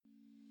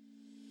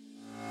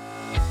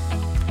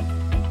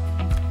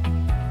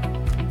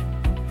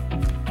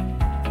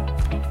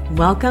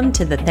Welcome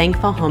to the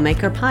Thankful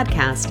Homemaker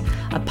Podcast,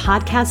 a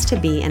podcast to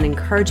be an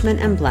encouragement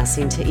and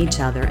blessing to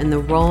each other in the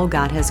role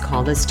God has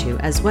called us to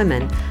as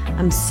women.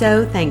 I'm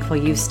so thankful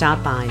you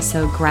stopped by,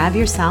 so grab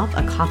yourself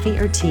a coffee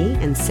or tea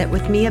and sit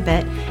with me a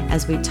bit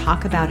as we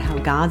talk about how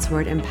God's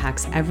Word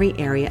impacts every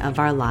area of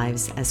our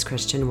lives as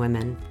Christian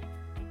women.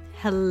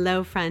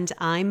 Hello, friend.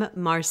 I'm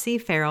Marcy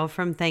Farrell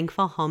from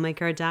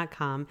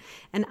ThankfulHomemaker.com,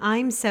 and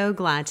I'm so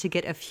glad to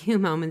get a few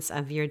moments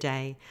of your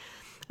day.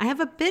 I have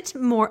a bit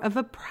more of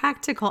a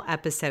practical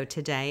episode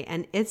today,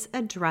 and it's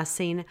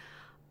addressing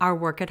our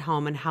work at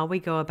home and how we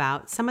go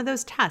about some of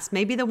those tasks,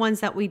 maybe the ones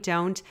that we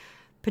don't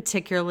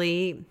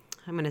particularly,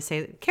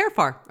 care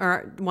for,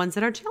 or ones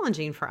that are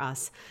challenging for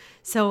us.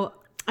 So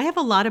I have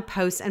a lot of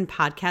posts and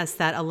podcasts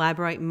that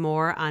elaborate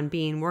more on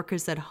being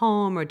workers at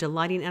home or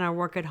delighting in our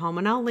work at home,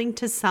 and I'll link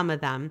to some of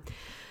them.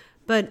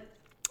 But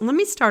let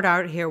me start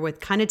out here with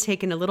kind of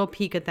taking a little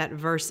peek at that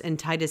verse in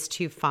Titus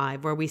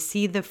 2:5, where we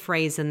see the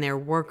phrase in there,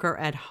 worker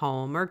at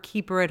home or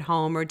keeper at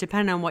home, or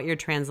depending on what your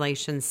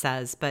translation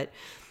says, but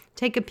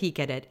take a peek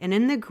at it. And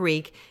in the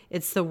Greek,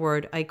 it's the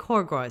word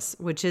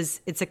oikorgos,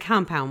 it's a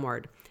compound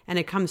word. And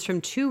it comes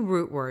from two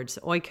root words,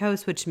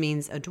 oikos, which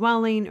means a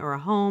dwelling or a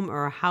home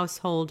or a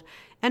household,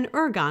 and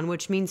ergon,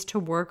 which means to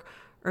work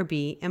or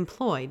be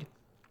employed.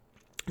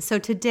 So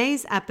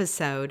today's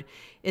episode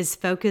is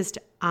focused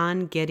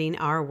on getting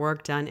our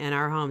work done in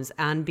our homes,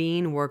 on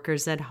being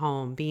workers at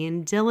home,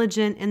 being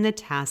diligent in the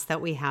tasks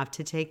that we have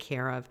to take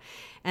care of.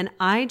 And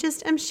I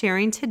just am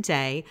sharing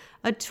today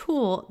a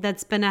tool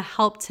that's been a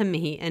help to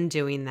me in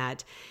doing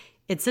that.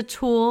 It's a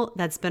tool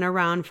that's been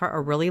around for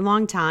a really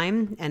long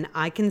time, and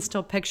I can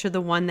still picture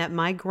the one that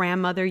my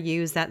grandmother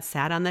used that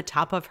sat on the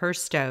top of her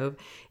stove.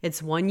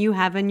 It's one you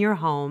have in your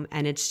home,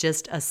 and it's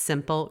just a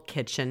simple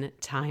kitchen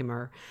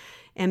timer.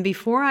 And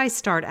before I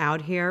start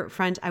out here,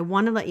 friend, I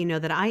want to let you know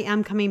that I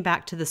am coming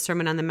back to the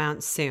Sermon on the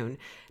Mount soon.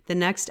 The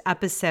next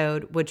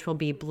episode, which will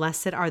be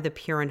Blessed are the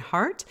Pure in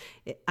Heart,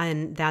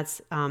 and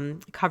that's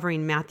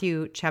covering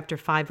Matthew chapter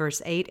 5,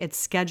 verse 8. It's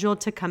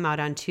scheduled to come out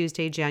on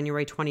Tuesday,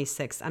 January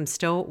 26th. I'm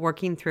still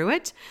working through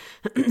it.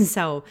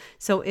 So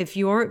if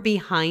you're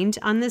behind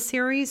on the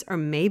series, or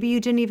maybe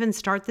you didn't even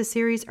start the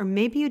series, or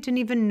maybe you didn't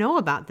even know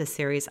about the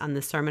series on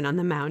the Sermon on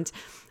the Mount,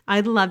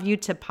 I'd love you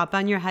to pop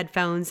on your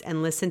headphones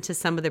and listen to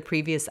some of the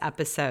previous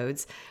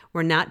episodes.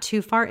 We're not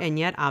too far in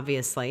yet,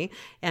 obviously,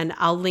 and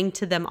I'll link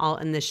to them all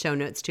in the show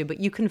notes too, but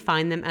you can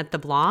find them at the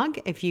blog.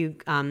 If you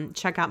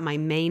check out my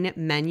main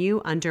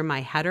menu under my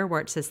header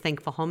where it says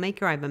Thankful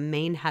Homemaker, I have a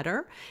main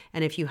header,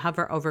 and if you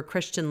hover over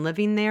Christian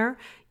Living there,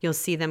 you'll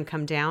see them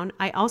come down.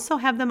 I also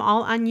have them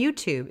all on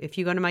YouTube. If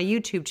you go to my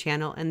YouTube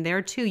channel, and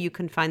there too, you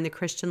can find the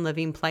Christian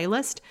Living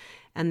playlist,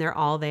 and they're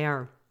all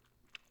there.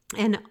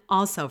 And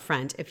also,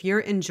 friend, if you're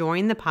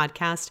enjoying the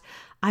podcast,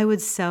 I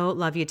would so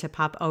love you to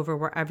pop over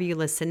wherever you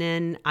listen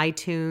in,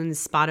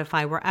 iTunes,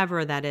 Spotify,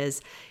 wherever that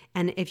is.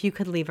 And if you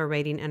could leave a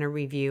rating and a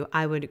review,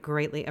 I would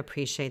greatly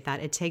appreciate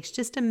that. It takes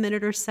just a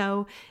minute or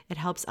so. It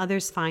helps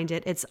others find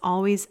it. It's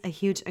always a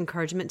huge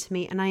encouragement to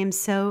me. And I am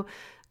so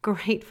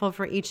grateful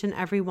for each and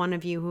every one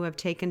of you who have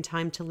taken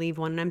time to leave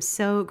one. And I'm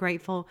so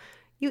grateful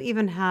you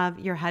even have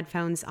your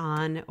headphones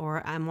on,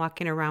 or I'm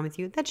walking around with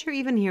you, that you're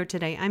even here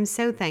today. I'm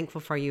so thankful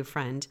for you,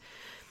 friend.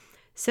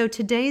 So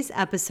today's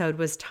episode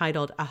was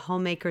titled A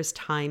Homemaker's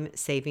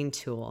Time-Saving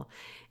Tool.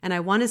 And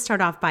I want to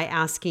start off by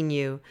asking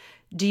you,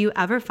 do you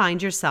ever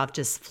find yourself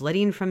just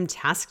flitting from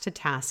task to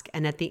task,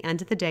 and at the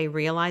end of the day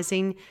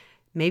realizing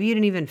maybe you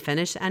didn't even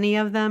finish any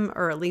of them,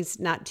 or at least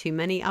not too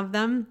many of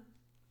them?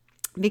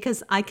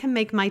 Because I can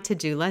make my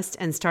to-do list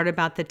and start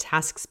about the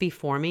tasks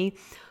before me,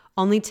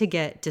 only to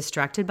get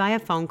distracted by a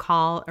phone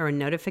call or a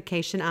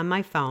notification on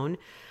my phone.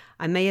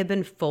 I may have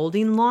been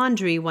folding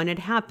laundry when it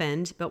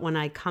happened, but when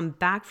I come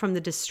back from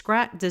the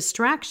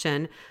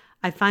distraction,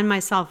 I find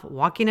myself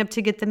walking up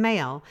to get the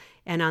mail.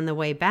 And on the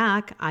way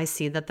back, I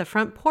see that the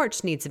front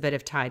porch needs a bit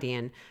of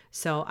tidying.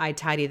 So I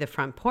tidy the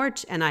front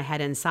porch, and I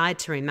head inside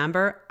to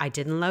remember I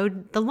didn't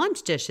load the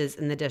lunch dishes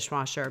in the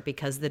dishwasher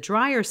because the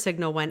dryer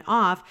signal went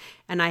off,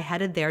 and I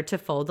headed there to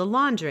fold the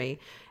laundry.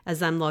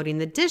 As I'm loading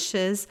the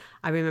dishes,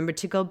 I remembered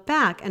to go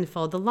back and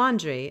fold the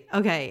laundry.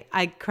 Okay,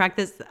 I cracked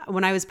this.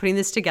 When I was putting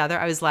this together,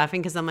 I was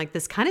laughing because I'm like,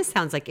 this kind of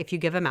sounds like If You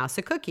Give a Mouse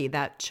a Cookie,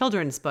 that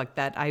children's book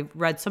that I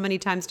read so many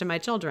times to my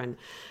children.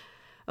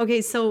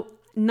 Okay, so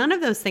none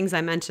of those things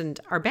I mentioned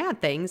are bad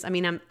things. I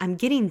mean, I'm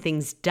getting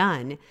things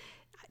done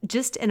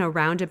just in a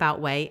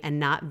roundabout way and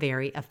not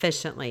very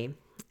efficiently.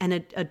 And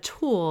a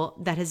tool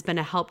that has been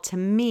a help to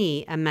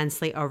me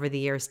immensely over the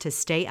years to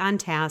stay on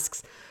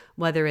tasks,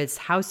 whether it's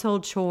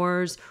household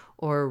chores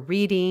or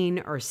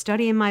reading or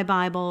studying my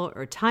Bible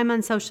or time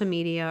on social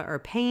media or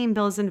paying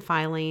bills and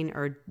filing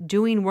or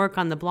doing work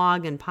on the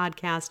blog and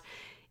podcast.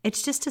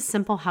 It's just a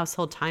simple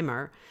household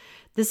timer.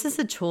 This is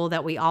a tool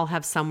that we all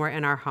have somewhere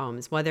in our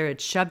homes, whether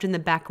it's shoved in the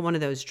back of one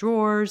of those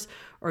drawers,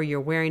 or you're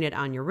wearing it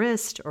on your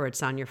wrist, or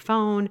it's on your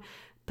phone.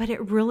 But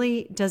it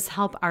really does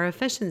help our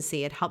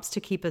efficiency. It helps to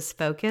keep us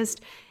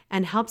focused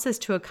and helps us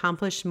to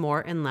accomplish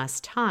more in less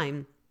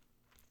time.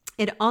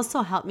 It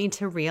also helped me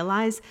to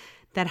realize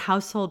that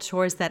household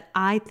chores that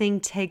I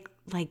think take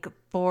like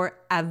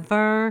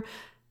forever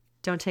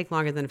don't take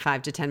longer than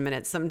 5 to 10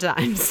 minutes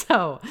sometimes.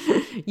 So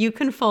you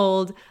can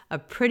fold a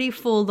pretty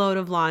full load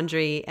of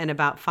laundry in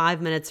about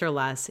 5 minutes or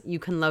less. You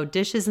can load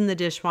dishes in the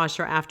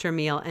dishwasher after a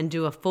meal and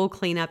do a full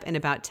cleanup in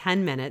about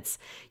 10 minutes.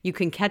 You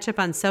can catch up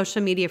on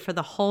social media for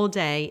the whole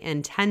day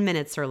in 10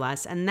 minutes or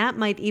less. And that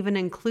might even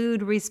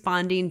include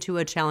responding to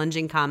a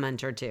challenging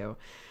comment or two.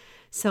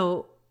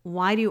 So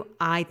why do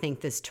I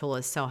think this tool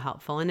is so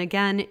helpful? And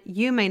again,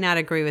 you may not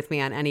agree with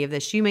me on any of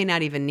this. You may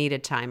not even need a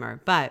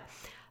timer, but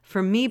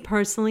for me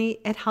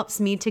personally, it helps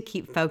me to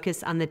keep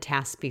focused on the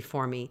tasks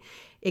before me.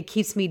 It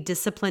keeps me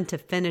disciplined to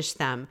finish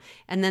them.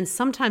 And then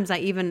sometimes I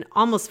even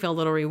almost feel a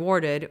little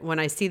rewarded when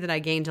I see that I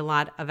gained a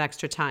lot of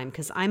extra time,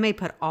 because I may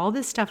put all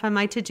this stuff on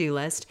my to-do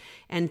list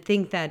and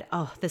think that,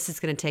 oh, this is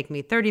going to take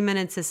me 30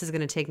 minutes, this is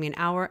going to take me an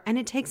hour, and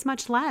it takes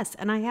much less,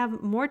 and I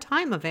have more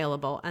time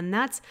available, and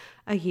that's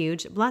a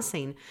huge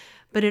blessing.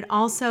 But it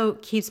also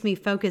keeps me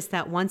focused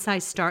that once I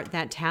start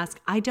that task,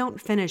 I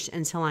don't finish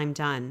until I'm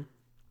done.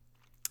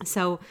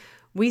 So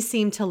we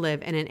seem to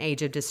live in an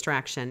age of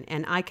distraction,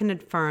 and I can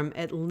affirm,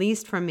 at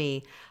least for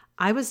me,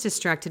 I was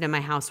distracted in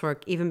my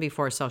housework even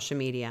before social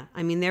media.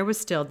 I mean, there was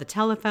still the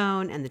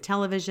telephone and the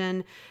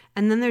television,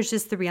 and then there's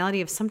just the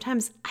reality of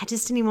sometimes I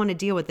just didn't even want to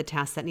deal with the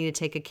tasks that needed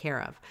taken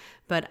care of,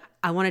 but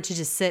I wanted to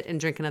just sit and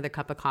drink another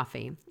cup of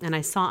coffee. And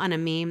I saw on a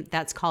meme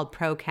that's called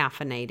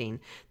procaffeinating,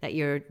 that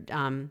you're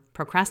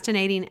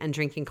procrastinating and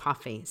drinking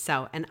coffee.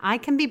 So, and I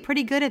can be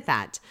pretty good at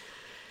that.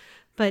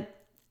 But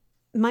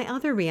my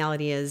other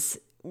reality is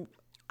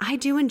I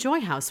do enjoy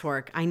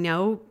housework. I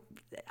know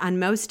on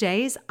most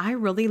days, I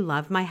really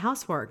love my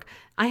housework.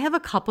 I have a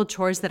couple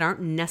chores that aren't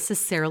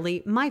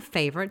necessarily my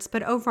favorites,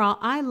 but overall,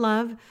 I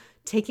love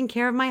taking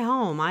care of my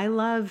home. I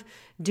love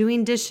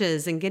doing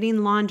dishes and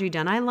getting laundry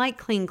done. I like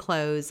clean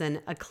clothes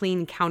and a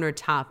clean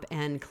countertop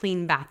and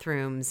clean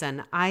bathrooms.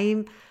 And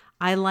I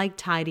like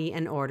tidy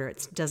and order.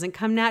 It doesn't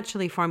come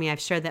naturally for me. I've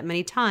shared that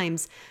many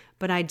times,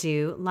 but I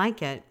do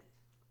like it.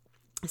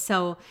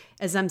 So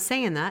as I'm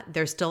saying that,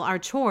 there still are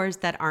chores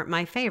that aren't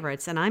my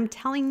favorites. And I'm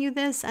telling you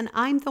this, and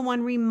I'm the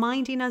one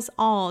reminding us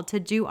all to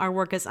do our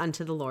work as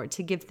unto the Lord,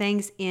 to give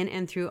thanks in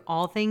and through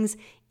all things,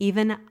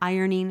 even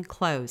ironing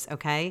clothes,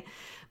 okay?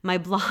 My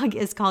blog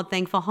is called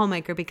Thankful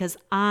Homemaker because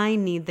I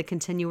need the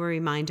continual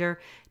reminder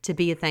to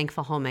be a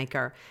thankful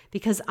homemaker,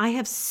 because I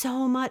have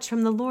so much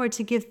from the Lord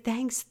to give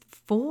thanks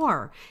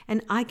for,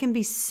 and I can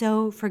be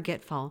so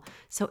forgetful.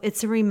 So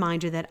it's a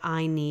reminder that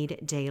I need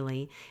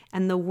daily.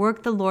 And the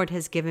work the Lord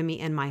has given me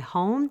in my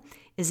home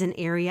is an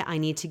area I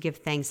need to give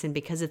thanks in,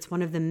 because it's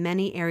one of the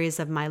many areas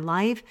of my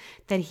life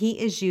that He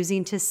is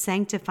using to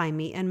sanctify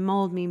me and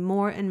mold me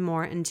more and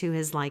more into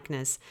His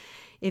likeness.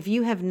 If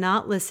you have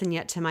not listened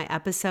yet to my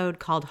episode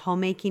called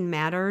Homemaking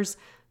Matters,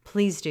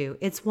 please do.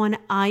 It's one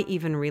I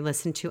even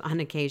re-listen to on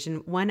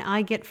occasion when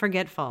I get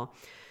forgetful.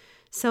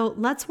 So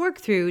let's work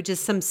through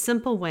just some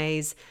simple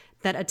ways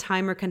that a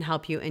timer can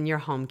help you in your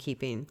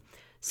homekeeping.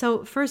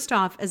 So first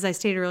off, as I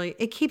stated earlier,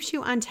 it keeps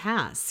you on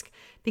task,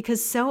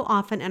 because so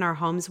often in our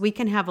homes, we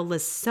can have a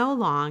list so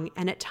long,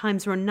 and at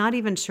times we're not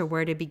even sure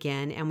where to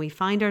begin, and we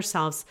find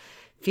ourselves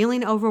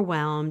feeling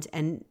overwhelmed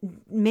and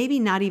maybe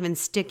not even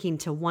sticking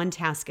to one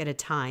task at a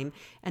time.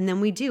 And then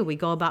we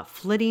go about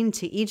flitting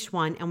to each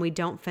one, and we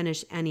don't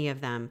finish any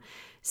of them.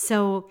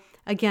 So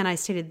again, I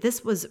stated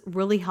this was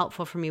really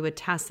helpful for me with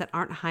tasks that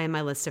aren't high on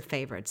my list of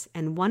favorites.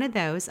 And one of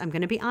those, I'm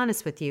going to be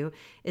honest with you,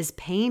 is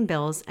paying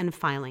bills and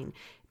filing.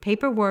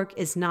 Paperwork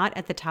is not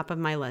at the top of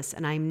my list,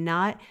 and I'm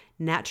not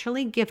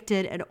naturally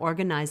gifted at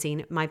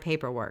organizing my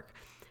paperwork.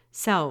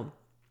 So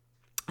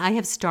I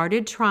have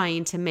started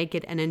trying to make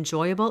it an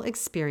enjoyable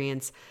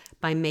experience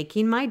by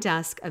making my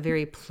desk a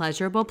very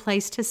pleasurable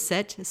place to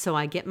sit. So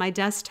I get my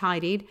desk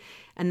tidied,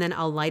 and then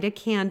I'll light a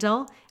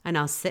candle, and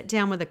I'll sit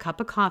down with a cup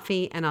of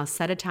coffee, and I'll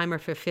set a timer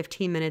for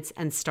 15 minutes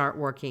and start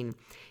working.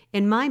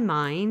 In my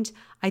mind,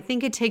 I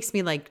think it takes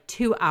me like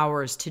 2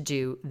 hours to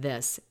do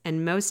this.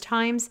 And most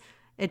times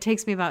it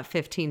takes me about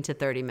 15 to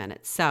 30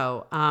 minutes.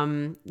 So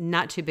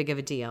not too big of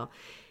a deal.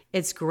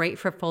 It's great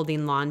for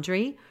folding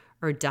laundry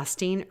or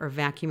dusting or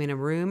vacuuming a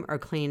room or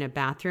cleaning a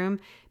bathroom,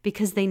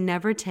 because they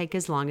never take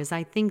as long as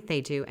I think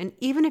they do. And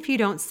even if you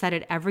don't set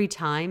it every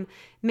time,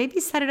 maybe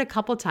set it a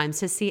couple times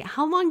to see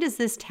how long does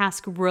this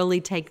task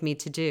really take me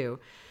to do.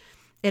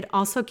 It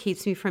also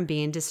keeps me from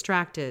being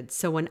distracted.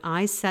 So when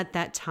I set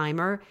that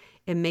timer,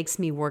 it makes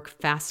me work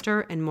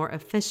faster and more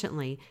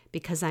efficiently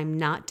because I'm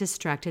not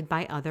distracted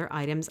by other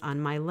items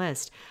on my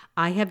list.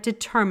 I have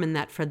determined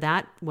that for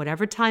that,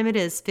 whatever time it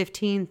is,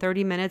 15,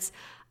 30 minutes,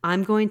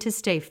 I'm going to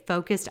stay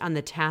focused on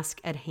the task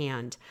at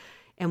hand.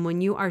 And when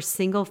you are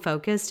single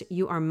focused,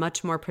 you are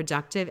much more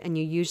productive, and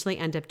you usually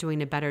end up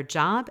doing a better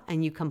job,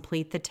 and you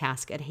complete the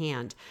task at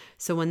hand.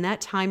 So when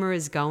that timer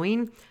is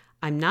going,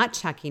 I'm not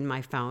checking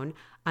my phone.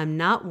 I'm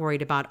not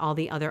worried about all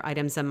the other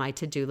items on my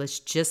to-do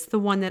list, just the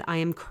one that I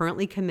am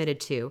currently committed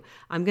to.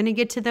 I'm going to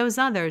get to those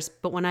others,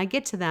 but when I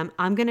get to them,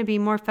 I'm going to be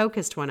more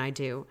focused when I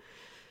do.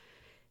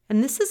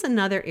 And this is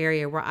another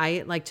area where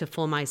I like to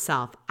fool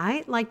myself.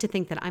 I like to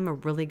think that I'm a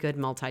really good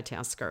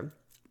multitasker.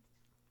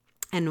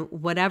 And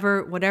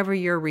whatever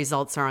your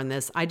results are on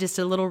this, I just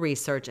did a little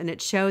research and it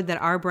showed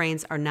that our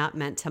brains are not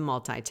meant to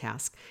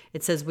multitask.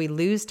 It says we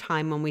lose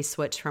time when we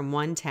switch from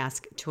one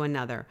task to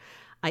another.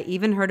 I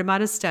even heard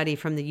about a study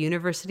from the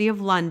University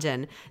of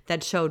London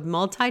that showed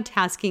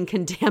multitasking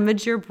can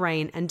damage your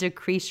brain and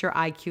decrease your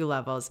IQ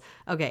levels.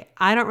 Okay,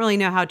 I don't really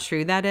know how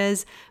true that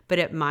is, but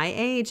at my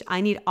age, I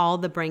need all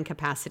the brain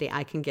capacity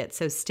I can get.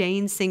 So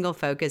staying single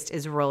focused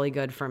is really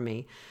good for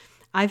me.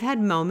 I've had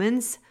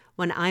moments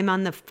when I'm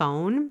on the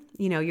phone,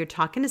 you're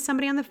talking to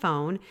somebody on the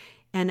phone,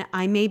 and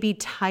I may be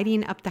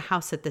tidying up the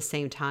house at the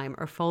same time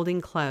or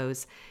folding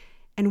clothes.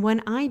 And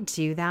when I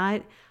do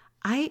that,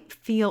 I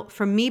feel,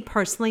 for me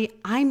personally,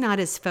 I'm not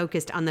as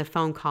focused on the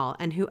phone call,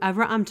 and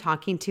whoever I'm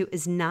talking to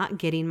is not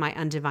getting my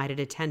undivided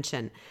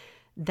attention.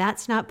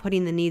 That's not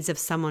putting the needs of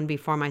someone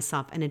before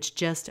myself, and it's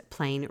just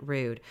plain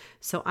rude.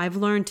 So I've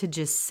learned to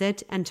just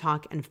sit and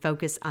talk and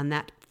focus on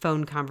that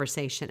phone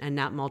conversation and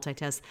not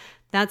multitask.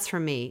 That's for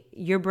me.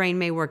 Your brain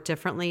may work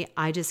differently.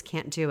 I just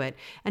can't do it.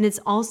 And it's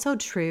also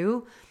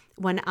true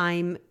when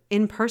I'm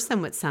in person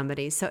with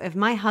somebody. So if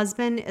my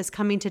husband is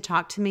coming to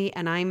talk to me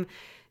and I'm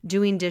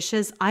doing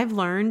dishes, I've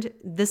learned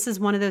this is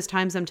one of those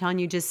times I'm telling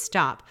you, just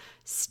stop.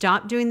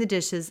 Stop doing the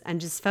dishes and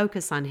just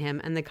focus on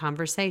him and the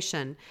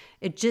conversation.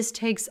 It just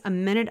takes a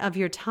minute of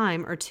your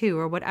time or two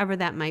or whatever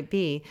that might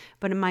be,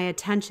 but my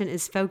attention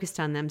is focused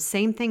on them.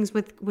 Same things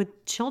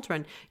with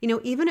children.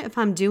 Even if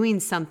I'm doing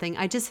something,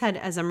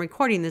 as I'm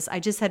recording this, I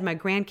just had my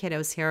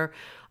grandkiddos here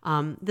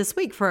this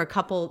week for a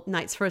couple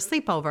nights for a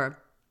sleepover.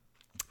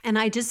 And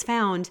I just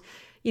found,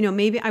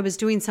 maybe I was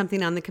doing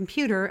something on the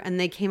computer and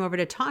they came over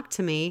to talk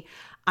to me.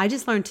 I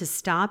just learned to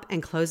stop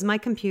and close my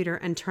computer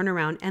and turn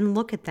around and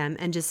look at them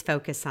and just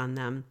focus on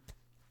them.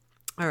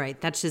 All right,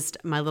 that's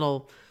just my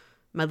little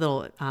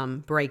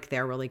break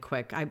there really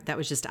quick. That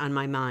was just on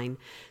my mind.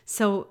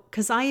 So,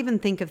 because I even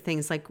think of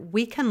things like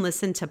we can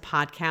listen to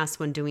podcasts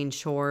when doing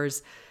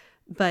chores,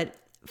 but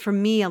for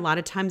me, a lot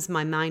of times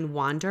my mind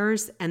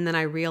wanders and then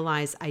I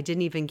realize I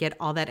didn't even get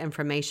all that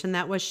information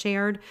that was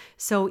shared.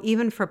 So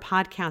even for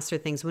podcasts or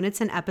things, when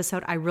it's an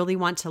episode I really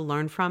want to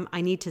learn from,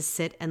 I need to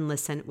sit and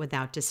listen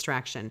without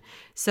distraction.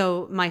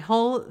 So my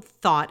whole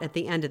thought at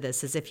the end of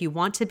this is if you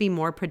want to be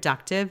more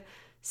productive,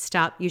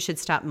 you should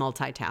stop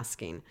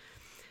multitasking.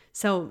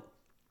 So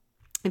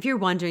if you're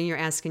wondering, you're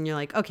asking, you're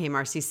like, okay,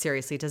 Marcy,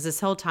 seriously, does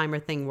this whole timer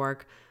thing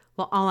work?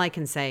 Well, all I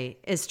can say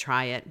is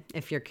try it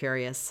if you're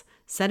curious.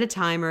 Set a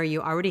timer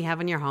you already have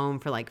in your home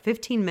for like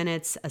 15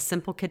 minutes. A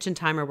simple kitchen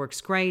timer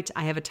works great.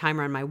 I have a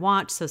timer on my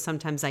watch, so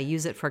sometimes I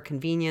use it for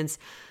convenience,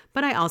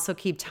 but I also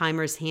keep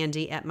timers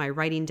handy at my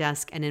writing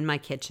desk and in my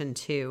kitchen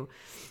too.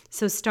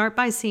 So start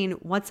by seeing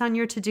what's on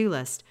your to-do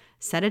list.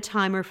 Set a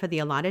timer for the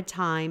allotted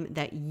time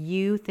that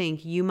you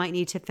think you might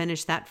need to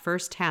finish that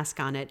first task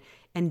on it,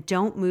 and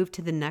don't move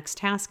to the next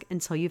task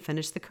until you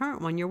finish the current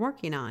one you're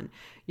working on.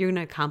 You're going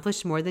to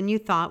accomplish more than you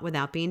thought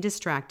without being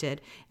distracted,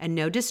 and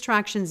no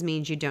distractions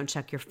means you don't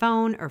check your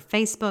phone or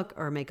Facebook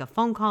or make a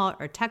phone call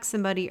or text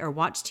somebody or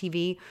watch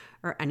TV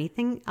or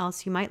anything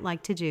else you might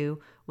like to do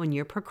when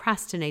you're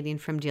procrastinating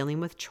from dealing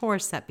with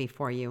chores set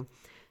before you.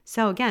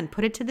 So again,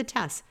 put it to the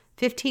test.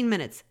 15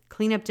 minutes,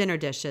 clean up dinner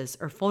dishes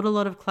or fold a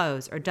load of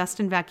clothes or dust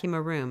and vacuum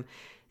a room.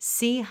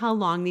 See how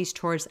long these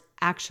chores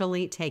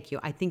actually take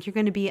you. I think you're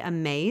going to be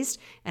amazed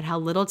at how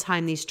little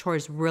time these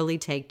chores really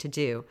take to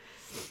do.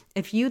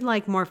 If you'd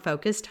like more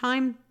focused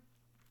time,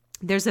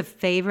 there's a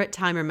favorite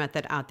timer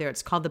method out there.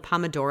 It's called the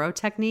Pomodoro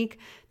technique.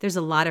 There's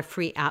a lot of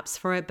free apps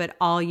for it, but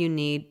all you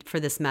need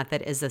for this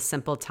method is a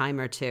simple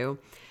timer too.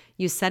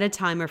 You set a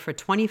timer for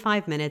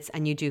 25 minutes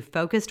and you do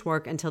focused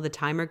work until the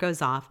timer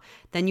goes off.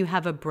 Then you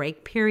have a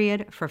break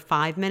period for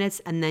 5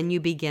 minutes and then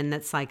you begin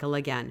that cycle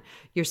again.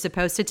 You're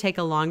supposed to take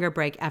a longer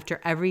break after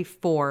every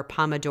 4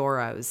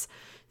 Pomodoros.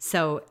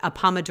 So a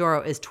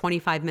Pomodoro is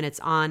 25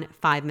 minutes on,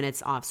 5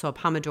 minutes off. So a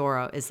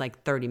Pomodoro is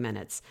like 30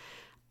 minutes.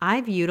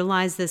 I've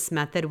utilized this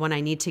method when I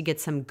need to get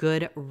some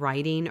good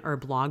writing or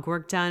blog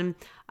work done.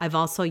 I've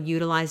also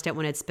utilized it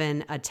when it's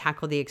been a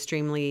tackle the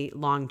extremely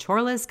long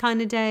chore list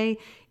kind of day.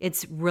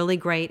 It's really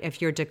great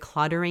if you're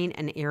decluttering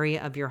an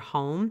area of your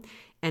home.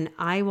 And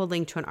I will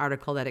link to an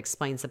article that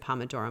explains the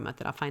Pomodoro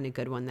method. I'll find a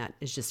good one that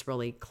is just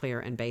really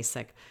clear and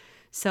basic.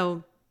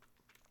 So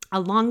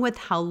along with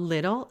how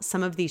little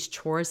some of these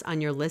chores on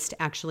your list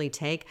actually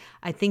take,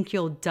 I think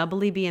you'll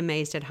doubly be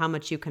amazed at how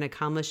much you can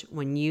accomplish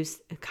when you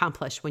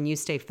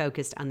stay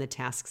focused on the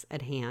tasks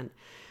at hand.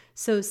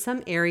 So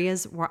some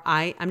areas where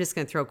I'm just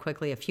going to throw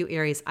quickly a few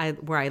areas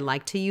where I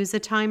like to use a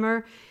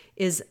timer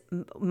is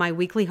my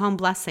weekly home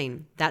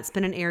blessing. That's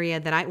been an area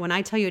that when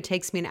I tell you it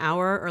takes me an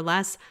hour or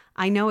less,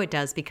 I know it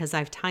does because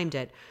I've timed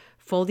it.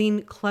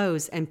 Folding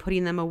clothes and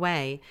putting them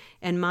away.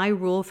 And my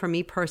rule for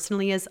me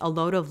personally is a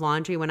load of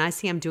laundry. When I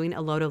say I'm doing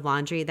a load of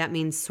laundry, that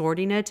means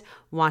sorting it,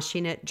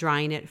 washing it,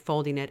 drying it,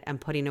 folding it,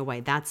 and putting away.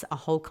 That's a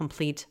whole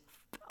complete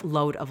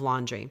load of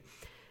laundry.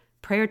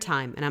 Prayer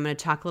time. And I'm going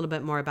to talk a little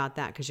bit more about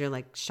that because you're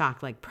like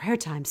shocked, like prayer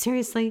time,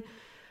 seriously?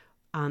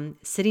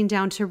 sitting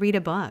down to read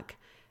a book,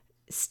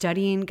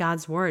 studying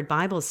God's Word,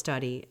 Bible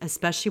study,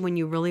 especially when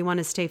you really want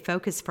to stay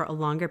focused for a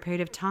longer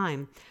period of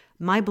time.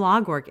 My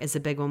blog work is a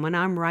big one. When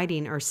I'm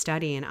writing or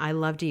studying, I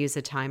love to use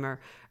a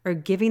timer, or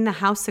giving the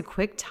house a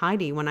quick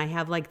tidy when I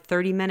have like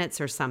 30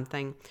 minutes or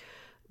something.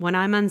 When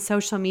I'm on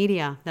social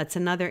media, that's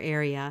another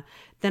area.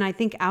 Then I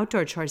think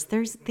outdoor chores,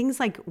 there's things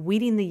like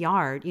weeding the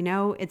yard.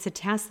 It's a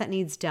task that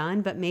needs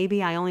done, but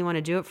maybe I only want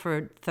to do it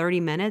for 30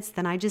 minutes.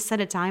 Then I just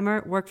set a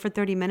timer, work for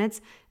 30 minutes,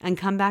 and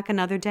come back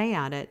another day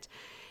at it.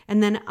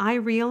 And then I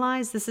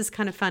realized, this is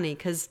kind of funny,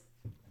 because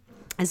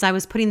as I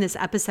was putting this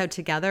episode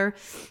together,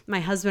 my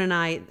husband and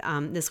I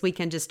this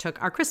weekend just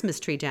took our Christmas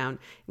tree down.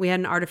 We had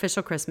an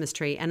artificial Christmas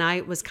tree, and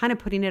I was kind of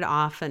putting it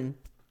off, and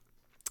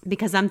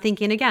because I'm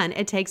thinking, again,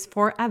 it takes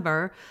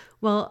forever.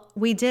 Well,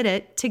 we did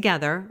it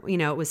together.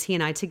 It was he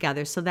and I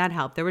together, so that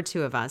helped. There were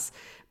two of us.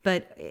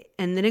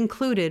 And it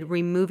included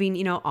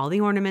removing, all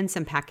the ornaments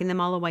and packing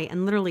them all away,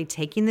 and literally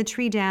taking the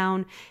tree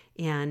down.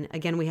 And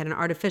again, we had an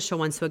artificial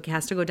one, so it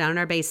has to go down in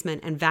our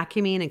basement, and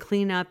vacuuming and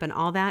cleaning up and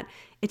all that.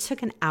 It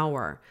took an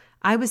hour.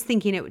 I was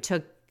thinking it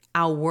took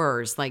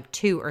hours, like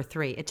 2 or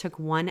 3. It took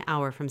 1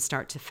 hour from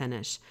start to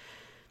finish.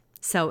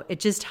 So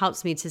it just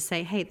helps me to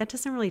say, hey, that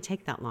doesn't really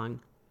take that long.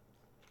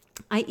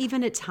 I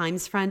even at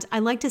times, friends, I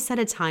like to set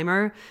a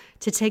timer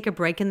to take a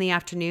break in the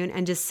afternoon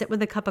and just sit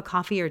with a cup of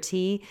coffee or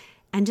tea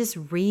and just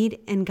read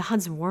in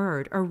God's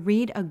Word or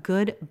read a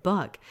good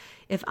book.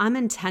 If I'm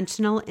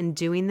intentional in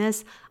doing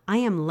this, I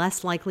am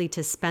less likely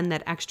to spend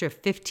that extra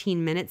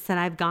 15 minutes that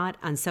I've got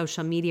on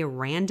social media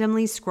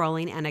randomly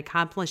scrolling and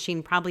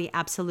accomplishing probably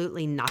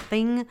absolutely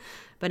nothing.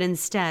 But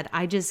instead,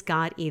 I just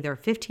got either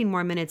 15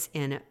 more minutes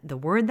in the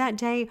Word that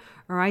day,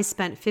 or I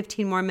spent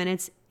 15 more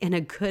minutes in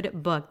a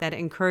good book that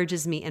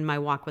encourages me in my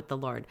walk with the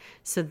Lord.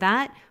 So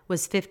that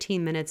was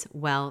 15 minutes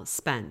well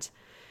spent.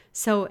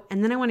 So,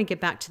 and then I want to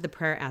get back to the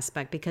prayer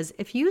aspect, because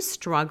if you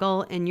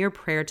struggle in your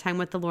prayer time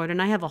with the Lord,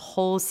 and I have a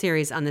whole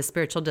series on the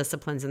spiritual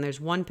disciplines, and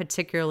there's one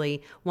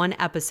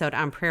episode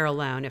on prayer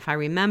alone. If I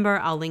remember,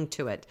 I'll link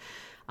to it.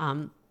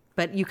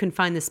 But you can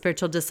find the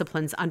spiritual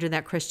disciplines under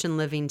that Christian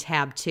Living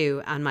tab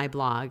too on my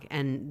blog,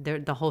 and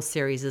the whole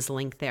series is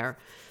linked there.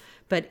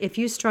 But if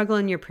you struggle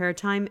in your prayer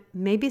time,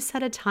 maybe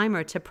set a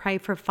timer to pray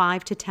for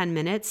 5 to 10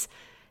 minutes,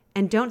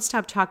 and don't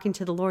stop talking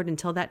to the Lord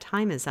until that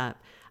time is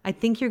up. I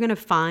think you're going to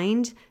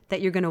find that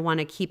you're going to want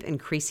to keep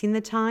increasing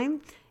the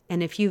time.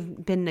 And if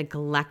you've been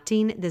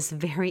neglecting this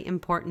very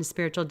important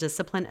spiritual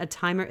discipline, a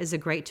timer is a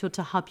great tool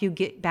to help you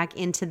get back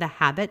into the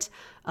habit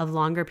of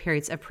longer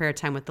periods of prayer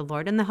time with the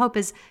Lord. And the hope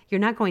is you're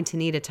not going to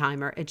need a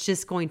timer. It's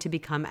just going to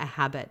become a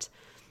habit.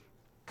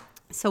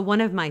 So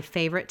one of my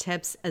favorite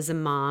tips as a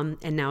mom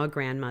and now a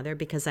grandmother,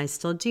 because I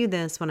still do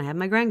this when I have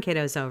my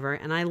grandkiddos over,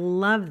 and I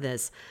love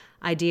this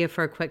idea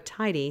for a quick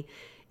tidy,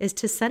 is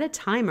to set a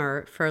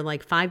timer for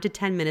like 5 to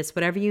 10 minutes,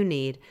 whatever you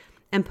need,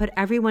 and put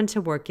everyone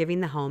to work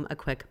giving the home a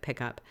quick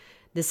pickup.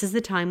 This is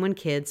the time when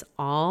kids,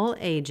 all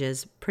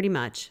ages, pretty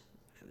much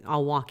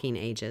all walking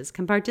ages,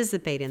 can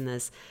participate in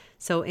this.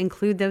 So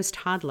include those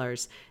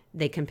toddlers.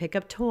 They can pick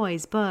up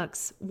toys,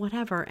 books,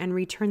 whatever, and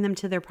return them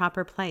to their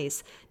proper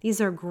place. These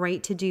are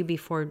great to do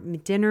before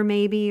dinner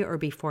maybe, or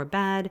before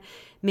bed.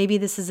 Maybe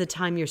this is a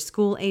time your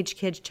school-age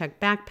kids check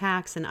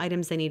backpacks and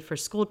items they need for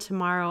school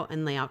tomorrow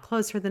and lay out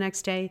clothes for the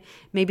next day.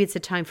 Maybe it's a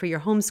time for your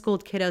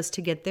homeschooled kiddos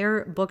to get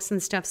their books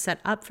and stuff set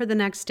up for the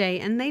next day,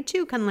 and they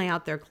too can lay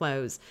out their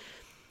clothes.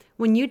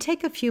 When you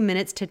take a few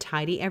minutes to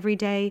tidy every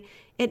day,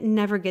 it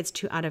never gets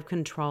too out of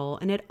control,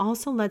 and it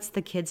also lets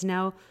the kids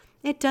know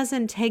it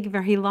doesn't take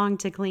very long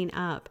to clean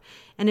up.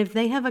 And if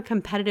they have a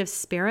competitive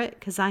spirit,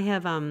 because I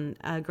have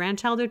a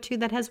grandchild or two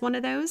that has one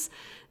of those,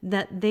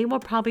 that they will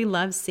probably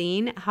love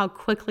seeing how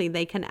quickly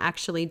they can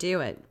actually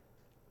do it.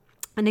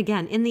 And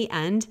again, in the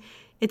end,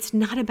 it's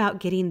not about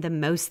getting the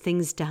most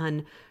things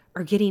done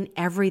or getting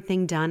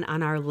everything done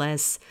on our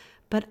lists,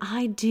 but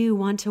I do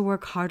want to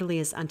work heartily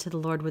as unto the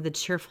Lord with a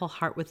cheerful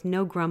heart, with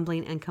no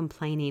grumbling and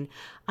complaining.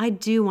 I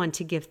do want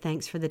to give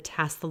thanks for the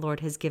tasks the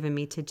Lord has given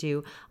me to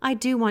do. I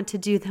do want to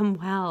do them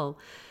well.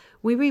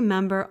 We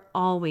remember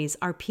always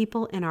our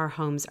people in our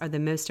homes are the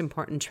most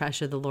important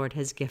treasure the Lord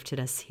has gifted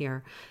us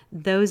here.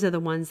 Those are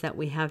the ones that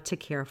we have to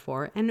care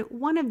for. And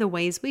one of the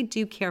ways we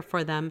do care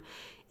for them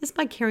is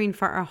by caring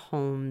for our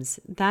homes.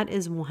 That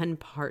is one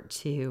part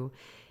too.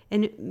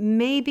 And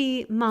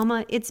maybe,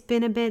 Mama, it's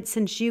been a bit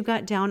since you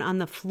got down on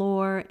the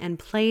floor and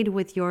played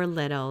with your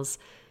littles.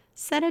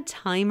 Set a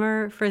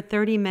timer for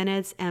 30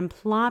 minutes and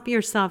plop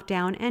yourself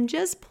down and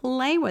just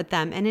play with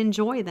them and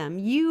enjoy them.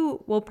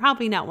 You will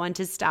probably not want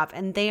to stop,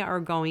 and they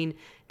are going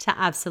to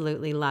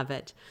absolutely love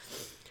it.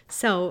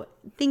 So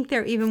think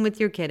there even with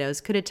your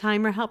kiddos. Could a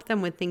timer help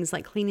them with things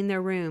like cleaning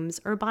their rooms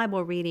or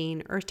Bible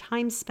reading or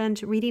time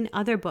spent reading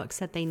other books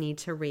that they need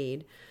to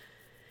read?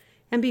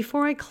 And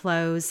before I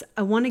close,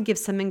 I want to give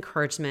some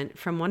encouragement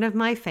from one of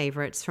my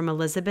favorites, from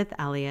Elizabeth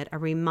Elliot, a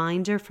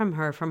reminder from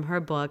her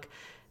book,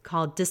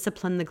 called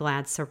Discipline the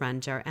Glad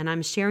Surrender. And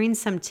I'm sharing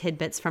some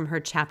tidbits from her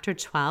chapter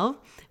 12,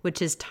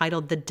 which is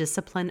titled The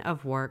Discipline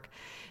of Work.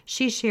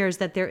 She shares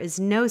that there is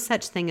no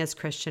such thing as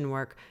Christian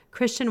work.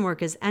 Christian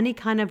work is any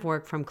kind of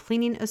work from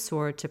cleaning a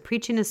sword to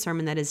preaching a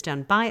sermon that is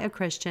done by a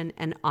Christian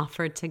and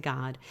offered to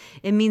God.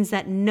 It means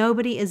that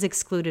nobody is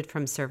excluded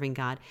from serving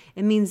God.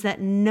 It means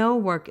that no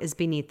work is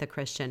beneath the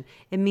Christian.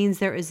 It means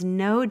there is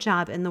no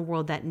job in the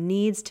world that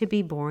needs to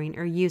be boring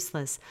or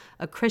useless.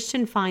 A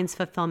Christian finds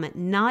fulfillment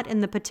not in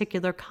the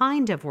particular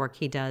kind of work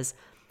he does,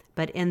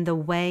 but in the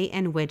way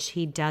in which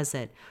he does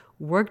it.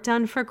 Work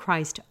done for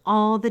Christ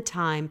all the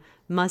time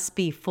must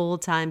be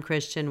full-time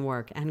Christian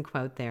work, end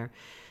quote there.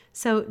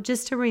 So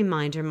just a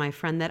reminder, my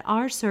friend, that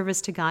our service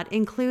to God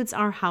includes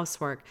our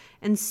housework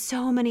and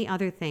so many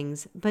other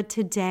things. But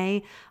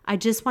today, I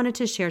just wanted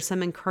to share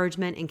some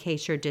encouragement in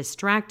case you're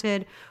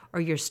distracted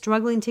or you're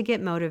struggling to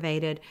get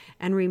motivated,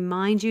 and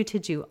remind you to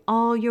do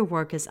all your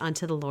work as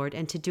unto the Lord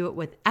and to do it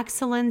with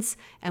excellence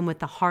and with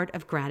the heart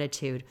of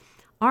gratitude.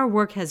 Our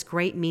work has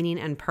great meaning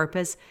and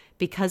purpose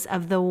because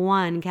of the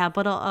one,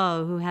 capital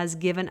O, who has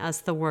given us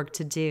the work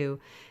to do.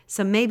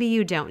 So maybe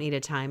you don't need a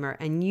timer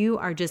and you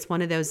are just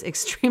one of those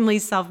extremely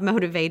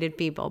self-motivated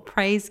people.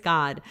 Praise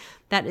God.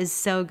 That is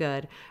so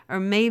good. Or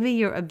maybe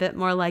you're a bit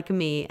more like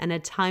me and a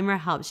timer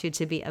helps you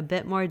to be a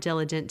bit more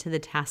diligent to the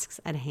tasks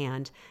at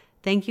hand.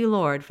 Thank you,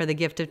 Lord, for the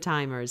gift of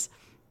timers.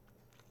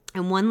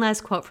 And one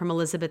last quote from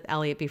Elisabeth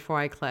Elliot before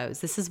I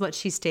close. This is what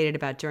she stated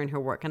about during her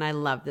work, and I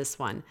love this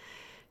one.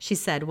 She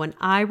said, "When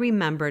I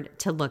remembered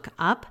to look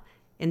up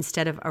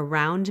instead of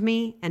around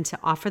me and to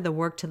offer the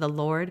work to the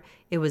Lord,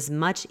 it was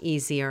much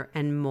easier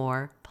and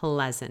more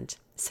pleasant."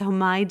 So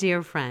my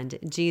dear friend,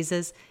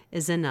 Jesus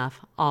is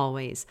enough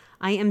always.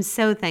 I am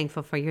so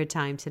thankful for your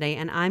time today,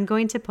 and I'm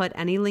going to put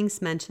any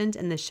links mentioned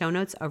in the show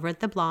notes over at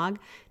the blog,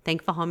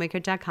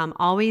 thankfulhomemaker.com.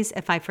 Always,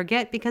 if I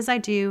forget, because I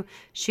do,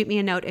 shoot me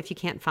a note if you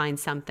can't find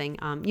something.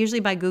 Usually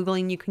by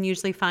Googling, you can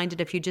usually find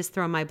it. If you just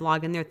throw my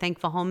blog in there,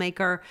 Thankful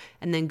Homemaker,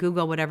 and then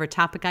Google whatever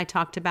topic I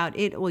talked about,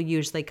 it will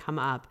usually come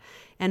up.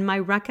 And my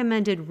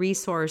recommended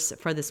resource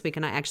for this week,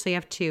 and I actually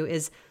have two,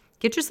 is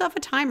get yourself a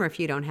timer if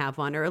you don't have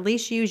one, or at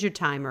least use your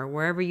timer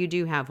wherever you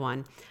do have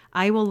one.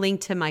 I will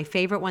link to my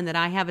favorite one that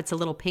I have. It's a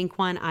little pink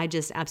one. I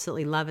just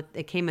absolutely love it.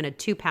 It came in a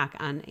 2-pack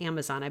on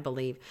Amazon, I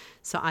believe.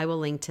 So I will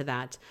link to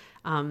that.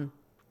 And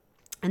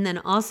then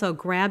also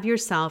grab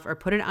yourself or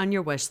put it on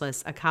your wish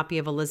list, a copy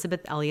of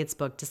Elisabeth Elliot's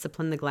book,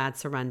 Discipline the Glad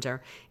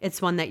Surrender.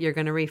 It's one that you're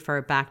going to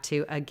refer back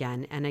to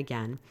again and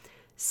again.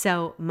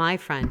 So, my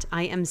friend,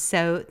 I am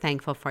so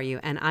thankful for you,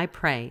 and I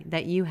pray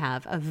that you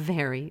have a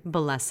very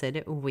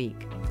blessed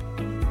week.